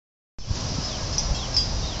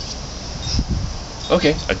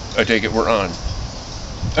Okay, I take it we're on.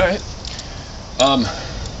 All right.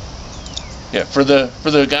 Yeah, for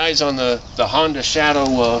the guys on the Honda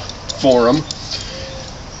Shadow forum,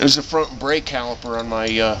 there's a front brake caliper on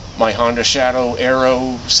my my Honda Shadow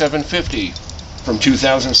Aero 750 from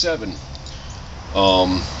 2007.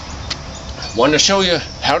 Wanted to show you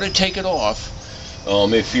how to take it off.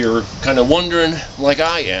 If you're kind of wondering, like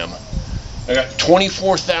I am, I got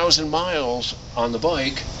 24,000 miles on the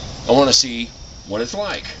bike. I want to see what it's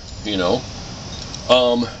like, you know.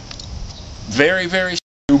 Very, very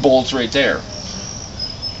few bolts right there.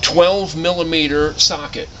 12mm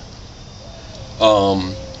socket.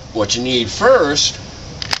 What you need first,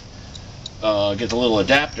 get the little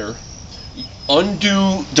adapter,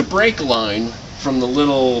 undo the brake line from the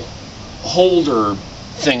little holder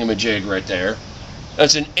thingamajig right there.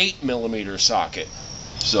 That's an 8mm socket.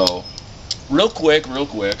 So, real quick,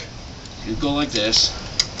 you go like this,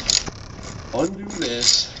 undo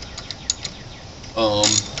this,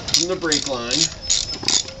 from the brake line,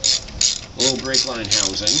 little brake line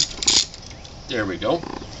housing. There we go.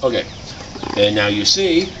 Okay, and now you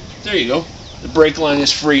see, there you go, the brake line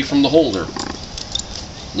is free from the holder.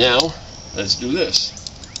 Now, let's do this.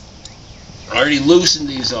 I already loosened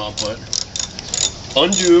these up, but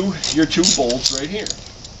undo your two bolts right here.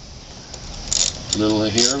 A little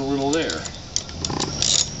here and a little there.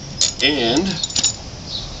 And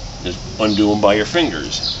just undo them by your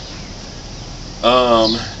fingers.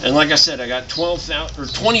 And like I said, I got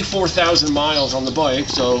 24,000 miles on the bike,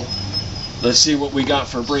 so let's see what we got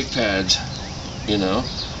for brake pads, you know.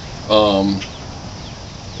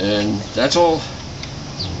 And that's all.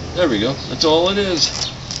 There we go. That's all it is.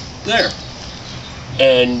 There.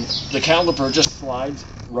 And the caliper just slides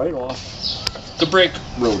right off the brake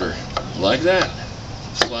rotor, like that.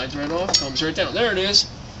 Slides right off, comes right down. There it is.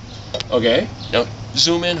 Okay, now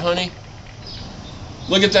zoom in, honey.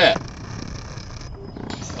 Look at that.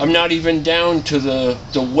 I'm not even down to the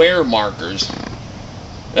wear markers.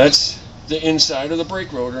 That's the inside of the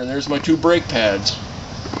brake rotor, and there's my two brake pads.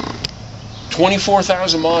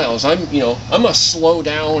 24,000 miles. I'm gonna slow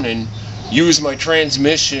down and use my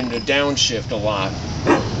transmission to downshift a lot.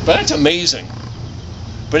 But that's amazing.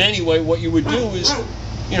 But anyway, what you would do is,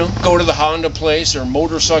 you know, go to the Honda place or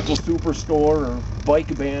Motorcycle Superstore or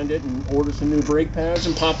Bike Bandit and order some new brake pads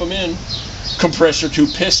and pop them in. Compress your two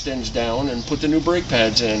pistons down and put the new brake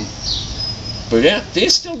pads in. But yeah, they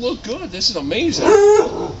still look good. This is amazing.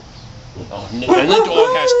 Oh, and the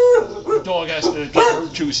dog has to get her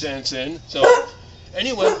 2 cents in. So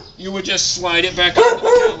anyway, you would just slide it back onto the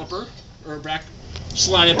caliper, or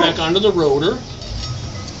slide it back onto the rotor,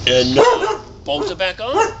 and bolt it back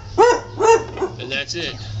on, and that's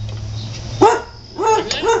it.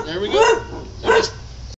 There we go.